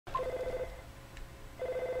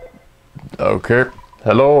Okay.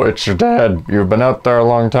 Hello, it's your dad. You've been out there a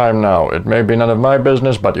long time now. It may be none of my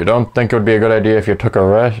business, but you don't think it would be a good idea if you took a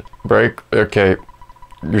rest break? Okay.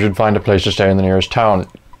 You should find a place to stay in the nearest town.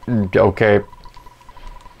 Okay.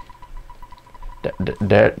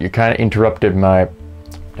 Dad, you kind of interrupted my...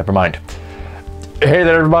 Never mind. Hey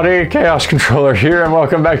there everybody, Chaos Controller here, and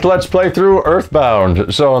welcome back to Let's Play through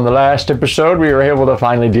Earthbound. So in the last episode, we were able to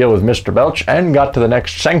finally deal with Mr. Belch and got to the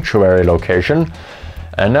next sanctuary location.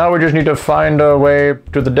 And now we just need to find a way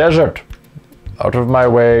to the desert. Out of my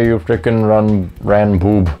way, you frickin' ran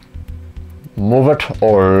boob. Move it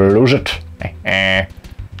or lose it.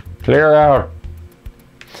 Clear out.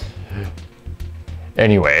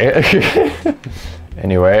 Anyway.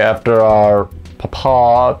 Anyway, after our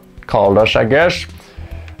papa called us, I guess.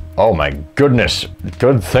 Oh my goodness.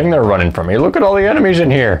 Good thing they're running from me. Look at all the enemies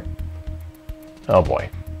in here. Oh boy.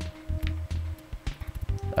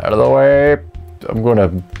 Out of the way. I'm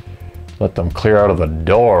gonna let them clear out of the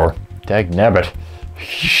door. Dagnabbit.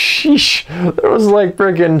 Sheesh. There was like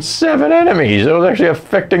friggin' 7 enemies. It was actually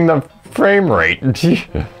affecting the frame rate.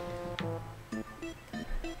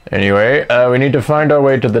 Anyway, we need to find our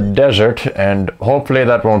way to the desert, and hopefully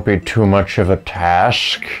that won't be too much of a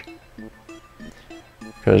task.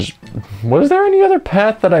 Because, was there any other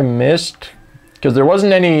path that I missed? Because there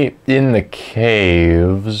wasn't any in the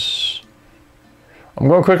caves. I'm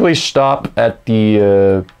going to quickly stop at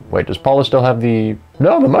the, wait, does Paula still have the...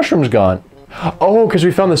 No, the mushroom's gone. Oh, because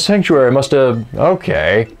we found the sanctuary. I must have...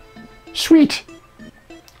 Okay. Sweet.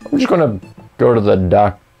 I'm just going to go to the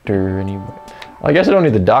doctor anyway. I guess I don't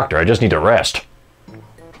need the doctor, I just need to rest.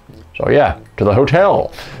 So yeah, to the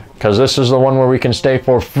hotel. Because this is the one where we can stay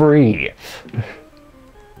for free.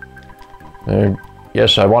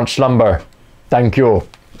 Yes, I want slumber. Thank you.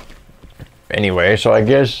 Anyway, so I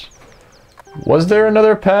guess... Was there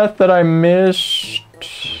another path that I missed?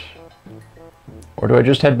 Or do I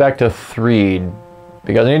just head back to 3?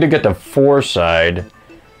 Because I need to get to Fourside.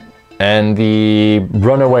 And the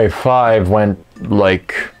Runaway 5 went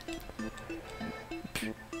like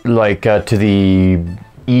to the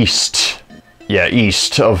east. Yeah,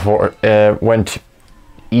 east of... went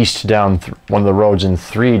east down one of the roads in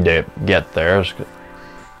 3 to get there.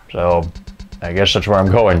 So, I guess that's where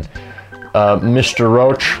I'm going. Mr.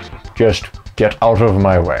 Roach, just get out of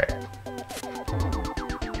my way.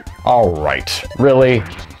 Alright. Really?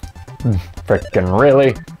 Frickin'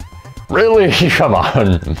 really? Really? Come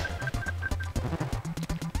on.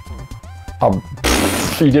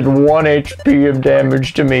 He did 1 HP of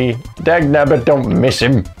damage to me. Dagnabbit, don't miss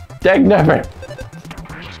him. Dagnabbit.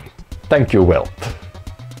 Thank you, Will.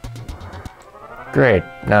 Great.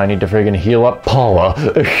 Now I need to friggin' heal up Paula.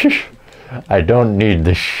 I don't need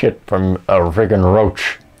the shit from a friggin'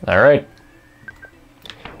 roach. Alright.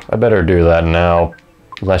 I better do that now,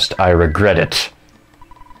 lest I regret it.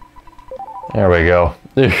 There we go.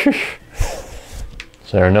 Is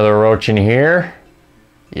there another roach in here?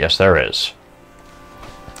 Yes, there is.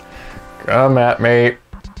 Come at me.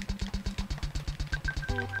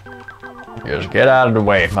 Just get out of the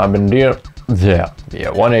way. I've been dealing... Yeah,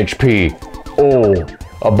 1 HP. Oh,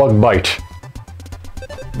 a bug bite.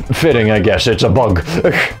 Fitting, I guess. It's a bug.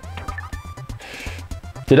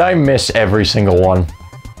 Did I miss every single one?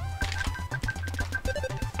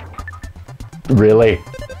 Really?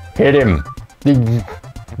 Hit him.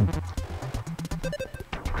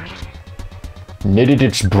 Knitted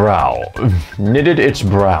its brow. Knitted its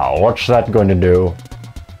brow. What's that going to do?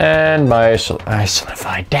 And I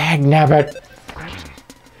solidified. Dagnabbit.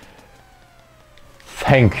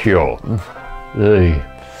 Thank you.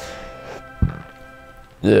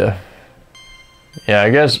 Yeah. Yeah, I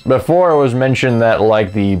guess before it was mentioned that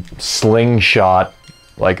like the slingshot,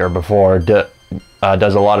 like or before,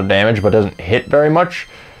 does a lot of damage but doesn't hit very much.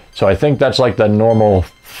 So I think that's like the normal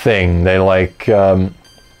thing. They like all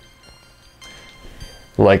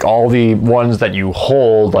the ones that you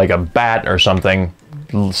hold, like a bat or something,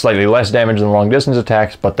 slightly less damage than long distance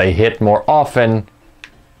attacks, but they hit more often,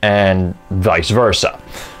 and vice versa.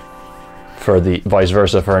 For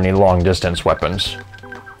any long distance weapons.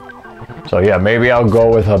 So yeah, maybe I'll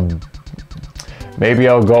go with a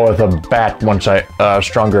bat once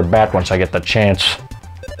stronger bat once I get the chance.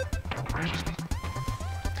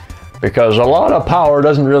 Because a lot of power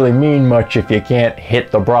doesn't really mean much if you can't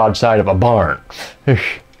hit the broadside of a barn.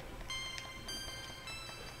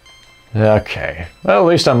 Okay. Well, at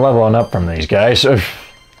least I'm leveling up from these guys. So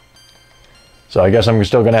I guess I'm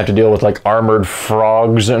still gonna have to deal with like armored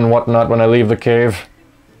frogs and whatnot when I leave the cave.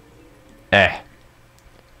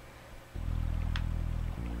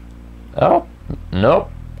 Oh,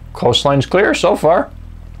 nope. Coastline's clear so far.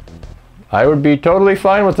 I would be totally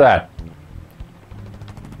fine with that.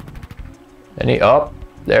 Any up?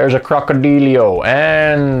 There's a crocodilio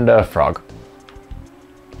and a frog.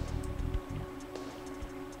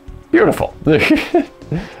 Beautiful.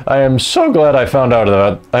 I am so glad I found out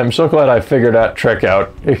that. I'm so glad I figured that trick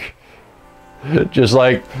out. Just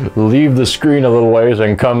like leave the screen a little ways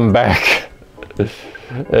and come back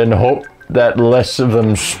and hope that less of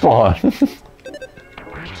them spawn. There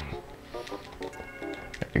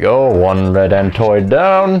you go, one red Antoid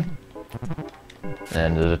down.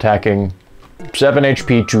 And is attacking 7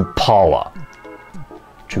 HP to Paula.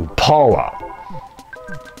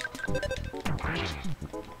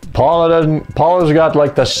 Paula's got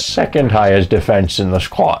like the second highest defense in the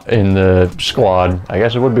squad. I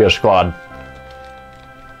guess it would be a squad.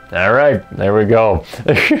 All right, there we go.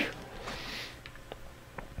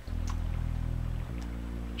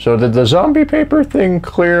 So did the zombie paper thing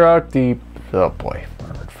clear out the... Oh boy,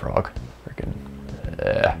 armored frog. Freaking...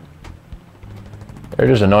 They're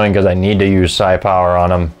just annoying because I need to use psi power on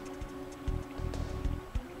them.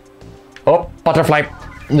 Oh, butterfly!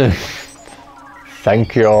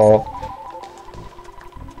 Thank you.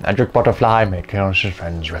 Magic butterfly, make your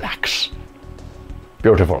friends relax.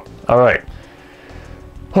 Beautiful. Alright.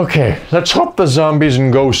 Okay, let's hope the zombies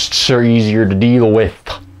and ghosts are easier to deal with.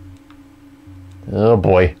 Oh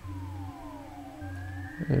boy.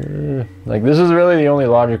 Like, this is really the only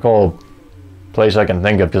logical place I can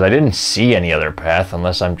think of, because I didn't see any other path,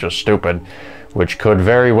 unless I'm just stupid, which could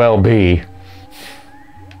very well be.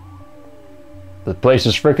 The place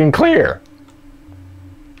is freaking clear.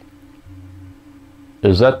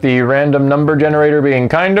 Is that the random number generator being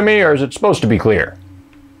kind to me, or is it supposed to be clear?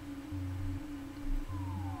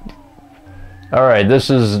 Alright, this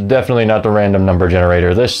is definitely not the random number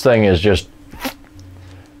generator. This thing is just...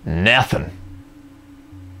 nothing.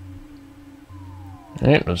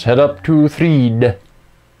 Alright, let's head up to Threed.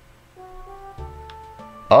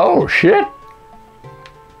 Oh, shit!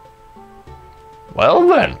 Well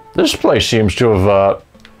then, this place seems to have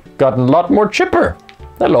gotten a lot more chipper.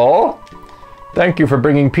 Hello! Thank you for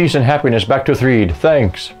bringing peace and happiness back to Threed.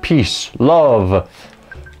 Thanks. Peace. Love.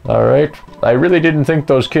 Alright. I really didn't think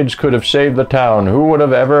those kids could have saved the town. Who would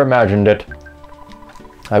have ever imagined it?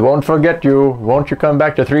 I won't forget you. Won't you come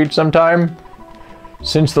back to Threed sometime?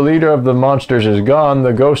 Since the leader of the monsters is gone,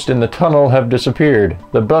 the ghosts in the tunnel have disappeared.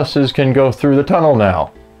 The buses can go through the tunnel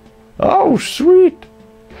now. Oh, sweet.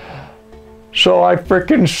 So I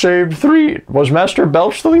frickin' saved Threed. Was Master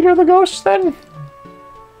Belch the leader of the ghosts then?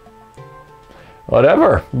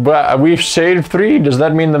 Whatever. But we've saved Threed. Does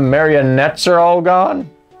that mean the marionettes are all gone?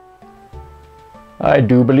 I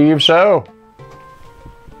do believe so.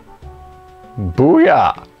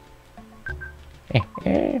 Booyah.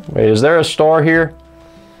 Wait, is there a store here?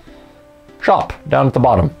 Shop, down at the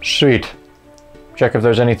bottom. Sweet. Check if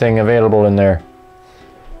there's anything available in there.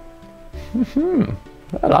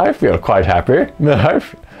 Well, I feel quite happy.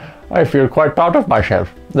 I feel quite proud of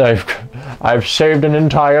myself. I've saved an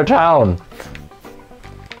entire town.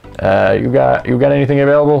 You got anything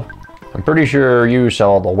available? I'm pretty sure you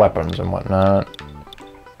sell the weapons and whatnot.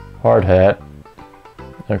 Hard hat.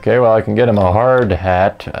 Okay, well I can get him a hard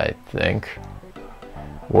hat, I think.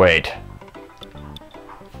 Wait.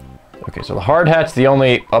 Okay, so the hard hat's the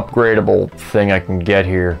only upgradable thing I can get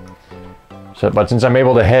here. So, but since I'm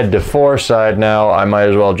able to head to Fourside now, I might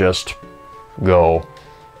as well just go.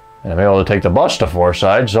 And I'm able to take the bus to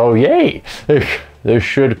Fourside, so yay! This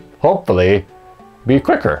should hopefully be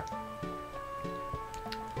quicker.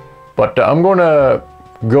 But I'm going to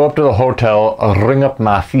go up to the hotel, ring up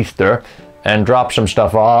my sister, and drop some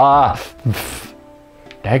stuff off.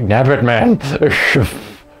 Dagnabbit, man.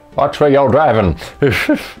 Watch where you're driving.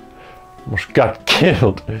 Almost got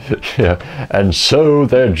killed. Yeah. And so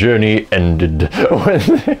their journey ended.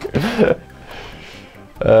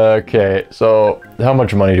 Okay, so how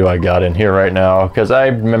much money do I got in here right now? Because I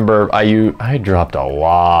remember I dropped a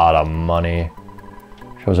lot of money.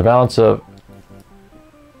 Shows a balance of...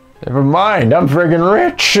 Never mind, I'm friggin'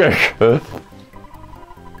 rich!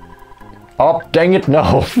 Oh, dang it,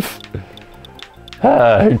 no.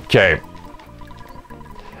 Okay.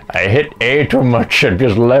 I hit A too much and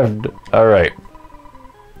just left. Alright.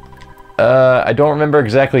 I don't remember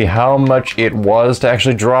exactly how much it was to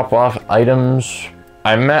actually drop off items.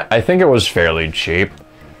 I think it was fairly cheap.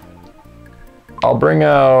 I'll bring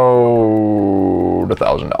out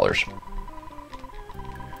 $1,000.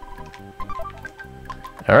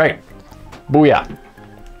 Alright. Booyah.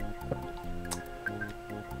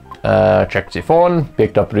 Check the phone.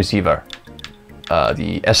 Picked up receiver.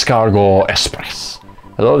 The Escargot Express.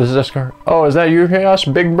 Hello, this is Escargot. Oh, is that you, Chaos?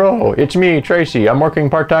 Big bro. It's me, Tracy. I'm working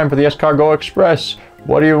part-time for the Escargot Express.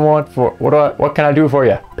 What do you want for... What can I do for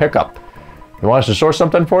you? Pick up. You want us to source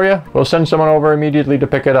something for you? We'll send someone over immediately to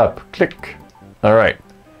pick it up. Click. All right.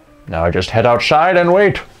 Now I just head outside and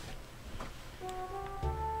wait.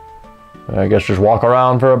 I guess just walk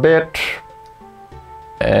around for a bit.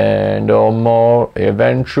 And almost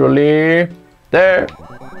eventually... There.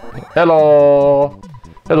 Hello.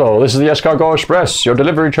 Hello, this is the Escargot Express. Your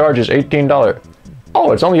delivery charge is $18.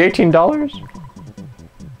 Oh, it's only $18?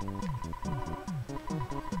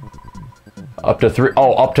 Up to three.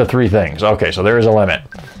 Oh, up to 3 things. Okay, so there is a limit.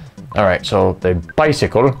 All right, so the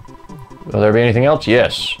bicycle. Will there be anything else?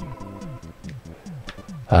 Yes.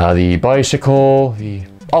 The bicycle.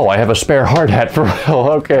 Oh, I have a spare hard hat for real.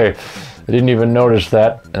 Okay, I didn't even notice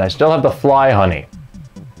that. And I still have the fly honey.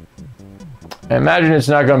 I imagine it's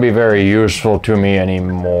not going to be very useful to me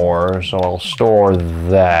anymore, so I'll store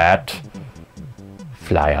that.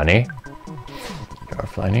 Fly honey.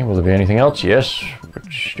 Fly honey. Will there be anything else? Yes.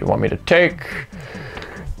 Which do you want me to take?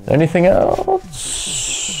 Anything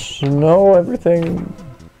else? No, everything.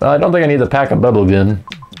 I don't think I need the pack of bubble gum.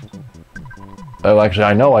 Oh, actually,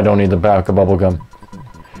 I know I don't need the pack of bubble gum.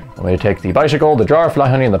 I'm going to take the bicycle, the jar of fly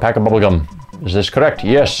honey, and the pack of bubble gum. Is this correct?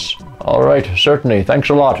 Yes. All right, certainly. Thanks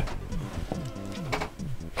a lot.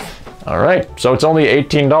 All right, so it's only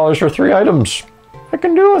 $18 for 3 items. I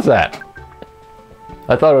can do with that.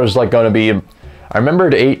 I thought it was like going to be... I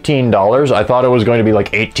remembered $18. I thought it was going to be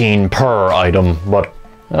like 18 per item, but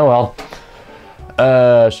oh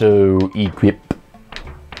well. So equip.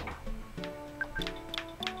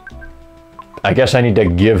 I guess I need to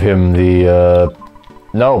give him the,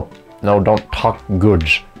 no, don't talk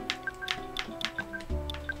goods.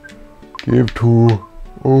 Give to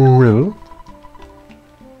Will.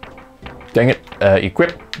 Dang it,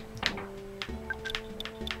 equip.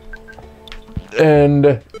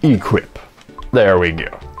 And equip. There we go.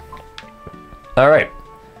 Alright.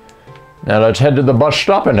 Now let's head to the bus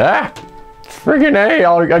stop and, friggin' A,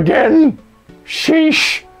 again.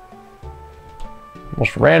 Sheesh.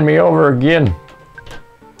 Almost ran me over again.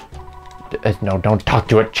 No, don't talk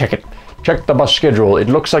to it. Check it. Check the bus schedule. It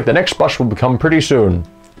looks like the next bus will come pretty soon.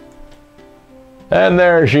 And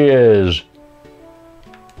there she is.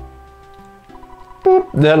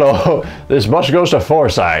 Boop. Hello. This bus goes to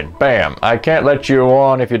Fourside. Bam. I can't let you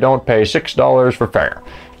on if you don't pay $6 for fare.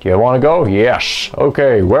 Do you want to go? Yes.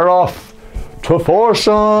 Okay, we're off to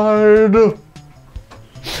Fourside.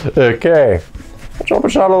 Okay. Let's hope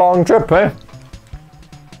it's not a long trip, eh?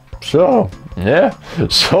 So, yeah.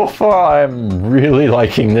 So far, I'm really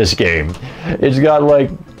liking this game. It's got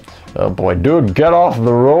like... Oh boy, dude, get off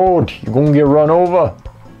the road. You're gonna get run over.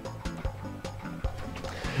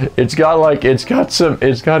 It's got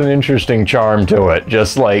an interesting charm to it.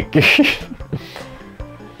 Just like, it's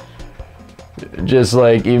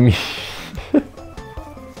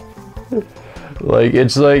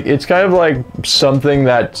kind of like something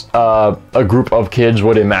that a group of kids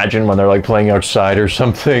would imagine when they're like playing outside or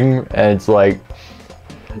something. And it's like,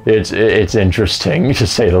 it's interesting to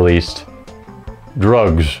say the least.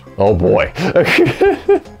 Drugs. Oh boy.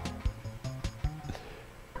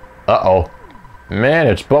 Uh-oh. Man,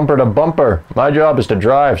 it's bumper to bumper. My job is to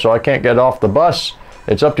drive, so I can't get off the bus.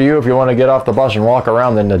 It's up to you if you want to get off the bus and walk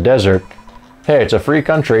around in the desert. Hey, it's a free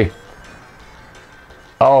country.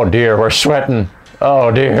 Oh dear, we're sweating.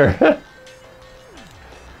 Oh dear.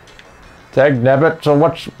 Dagnabbit, so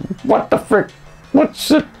what the frick?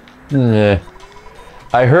 What's it? I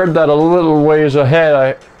heard that a little ways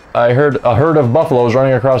ahead, I heard a herd of buffaloes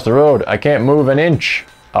running across the road. I can't move an inch.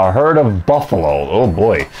 A herd of buffalo. Oh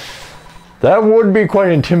boy. That would be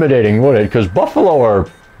quite intimidating, wouldn't it? Because buffalo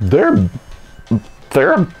they're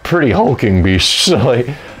pretty hulking beasts. Like,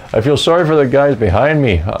 I feel sorry for the guys behind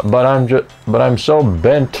me, but I'm so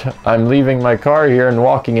bent. I'm leaving my car here and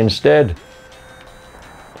walking instead.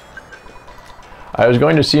 I was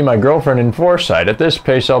going to see my girlfriend in Fourside. At this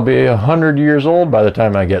pace, I'll be 100 years old by the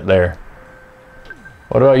time I get there.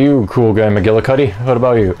 What about you, cool guy McGillicuddy? What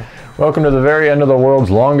about you? Welcome to the very end of the world's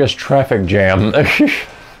longest traffic jam.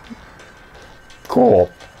 Cool.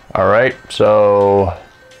 Alright, so...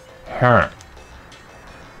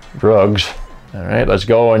 Drugs. Alright, let's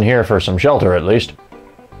go in here for some shelter at least.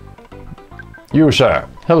 You, sir.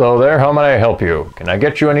 Hello there, how may I help you? Can I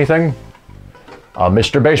get you anything?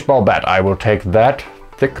 Mr. Baseball Bat, I will take that.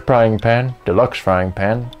 Thick frying pan, deluxe frying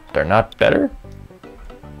pan. They're not better?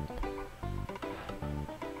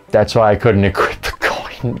 That's why I couldn't equip the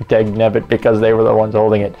coin, dagnabbit, because they were the ones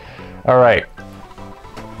holding it. Alright.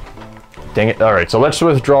 Dang it. Alright, so let's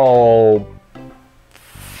withdraw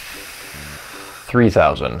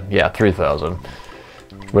 3,000. Yeah, 3,000.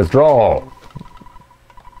 Withdraw.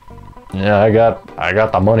 Yeah, I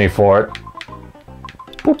got the money for it.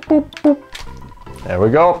 Boop, boop, boop. There we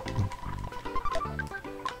go.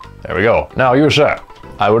 There we go. Now you, sir.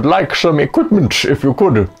 I would like some equipment, if you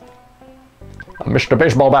could. Mr.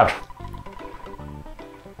 Baseball Bat.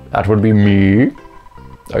 That would be me.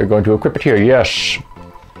 Are you going to equip it here? Yes.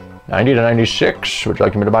 90 to 96. Would you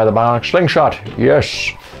like me to buy the bionic slingshot?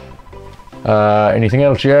 Yes. Anything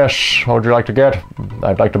else? Yes. What would you like to get?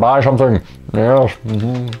 I'd like to buy something. Yes.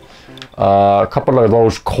 A couple of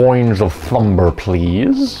those coins of slumber,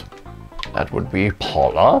 please. That would be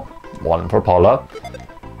Paula. One for Paula.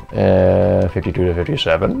 52 to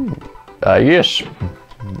 57. Yes.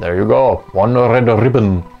 There you go. One red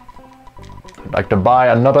ribbon. I'd like to buy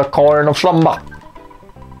another coin of slumber.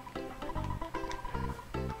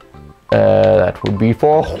 That would be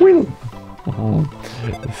for Will.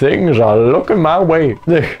 Things are looking my way.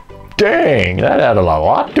 Dang, that added a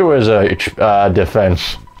lot to his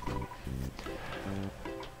defense.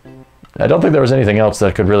 I don't think there was anything else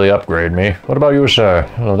that could really upgrade me. What about you, sir?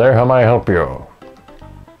 Hello there, how may I help you?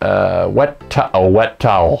 A wet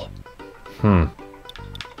towel.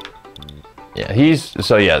 Yeah,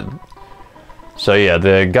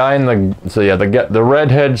 the guy in the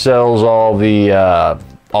redhead sells all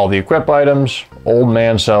the equip items. Old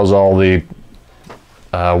man sells all the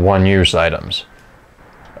one-use items.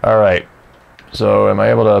 All right. So am I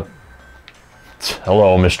able to?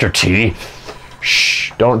 Hello, Mr. T.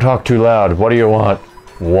 Shh! Don't talk too loud. What do you want?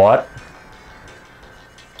 What?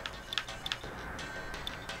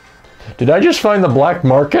 Did I just find the black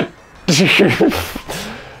market?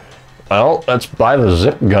 Well, let's buy the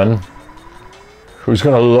zip gun. Who's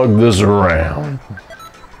gonna lug this around?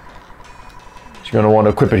 He's gonna want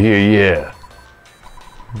to equip it here, yeah.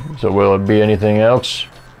 So will it be anything else?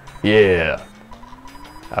 Yeah.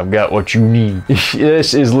 I've got what you need.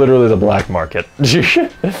 This is literally the black market.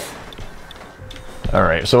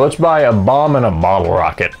 Alright, so let's buy a bomb and a bottle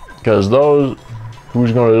rocket. Because those...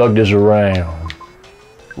 Who's gonna lug this around?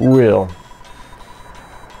 Will.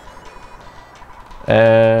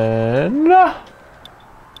 And... a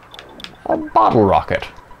bottle rocket.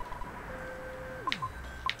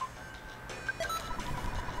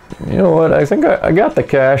 You know what, I think I got the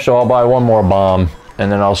cash, so I'll buy one more bomb. And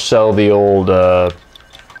then I'll sell the old, and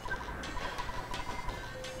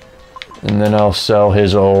then I'll sell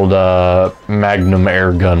his old, Magnum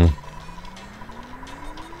air gun.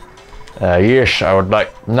 Yes, I would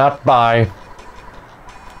like, not buy,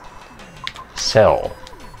 sell.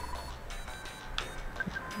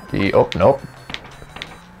 Oh, nope.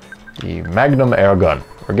 The Magnum air gun.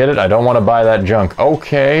 Forget it, I don't want to buy that junk.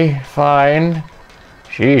 Okay, fine.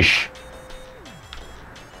 Sheesh.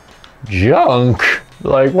 Junk?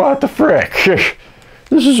 Like, what the frick?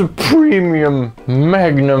 This is a premium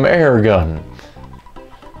Magnum air gun.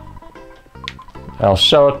 I'll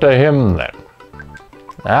sell it to him then.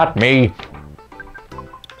 Not me.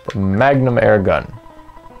 The Magnum air gun.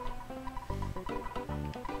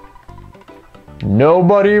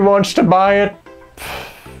 Nobody wants to buy it?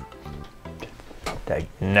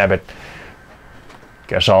 Dagnabbit.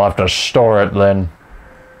 Guess I'll have to store it then.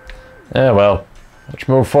 Well, let's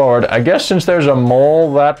move forward. I guess since there's a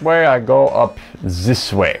mole that way, I go up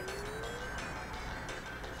this way.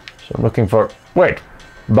 So I'm looking for... Wait,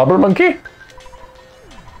 Bubble Monkey?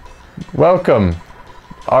 Welcome.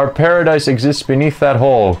 Our paradise exists beneath that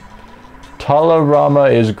hole.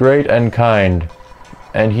 Talarama is great and kind,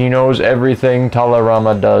 and he knows everything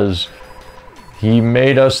Talarama does. He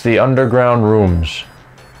made us the underground rooms.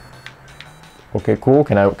 Okay, cool.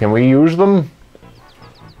 Can we use them?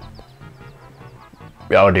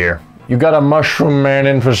 Oh dear. You got a mushroom man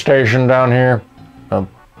infestation down here? Well,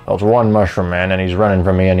 it's one mushroom man and he's running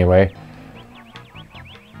from me anyway.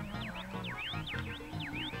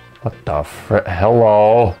 What the frick?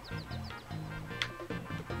 Hello?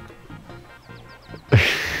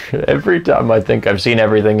 Every time I think I've seen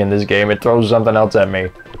everything in this game, it throws something else at me.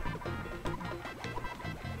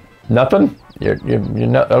 Nothing? You're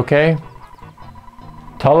not okay?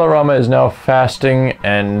 Talarama is now fasting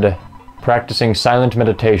and practicing silent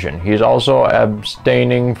meditation. He's also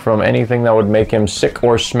abstaining from anything that would make him sick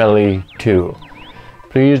or smelly too.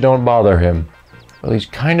 Please don't bother him. Well, he's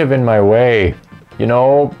kind of in my way. You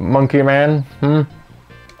know, Monkey Man?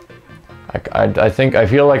 I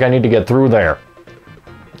feel like I need to get through there.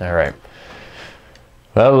 Alright.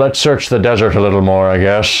 Well, let's search the desert a little more, I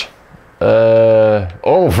guess.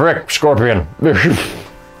 Oh, frick, Scorpion.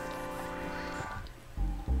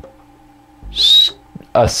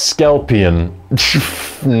 A Skelpion.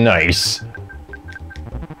 Nice.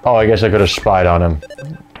 Oh, I guess I could have spied on him.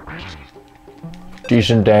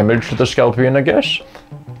 Decent damage to the Skelpion, I guess.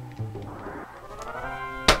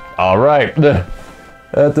 Alright.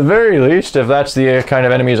 At the very least, if that's the kind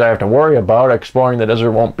of enemies I have to worry about, exploring the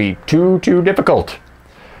desert won't be too difficult.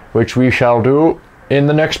 Which we shall do in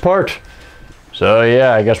the next part. So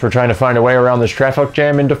yeah, I guess we're trying to find a way around this traffic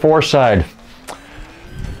jam into Fourside.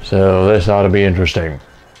 So this ought to be interesting.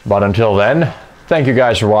 But until then, thank you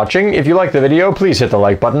guys for watching. If you liked the video, please hit the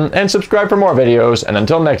like button and subscribe for more videos. And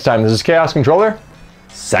until next time, this is Chaos Controller,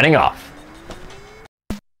 signing off.